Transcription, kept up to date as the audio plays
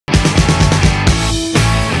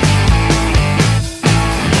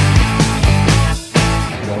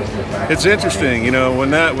It's interesting, you know,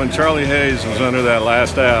 when Charlie Hayes was under that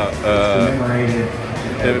last out,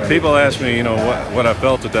 people ask me, you know, what I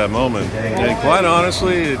felt at that moment, and quite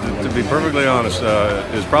honestly, to be perfectly honest,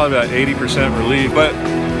 it was probably about 80% relief, but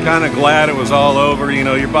kind of glad it was all over. You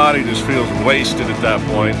know, your body just feels wasted at that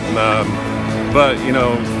point. But you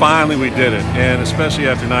know, finally we did it, and especially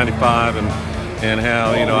after '95, and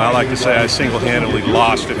how, you know, I like to say I single-handedly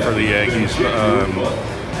lost it for the Yankees.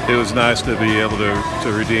 It was nice to be able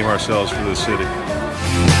to redeem ourselves for the city.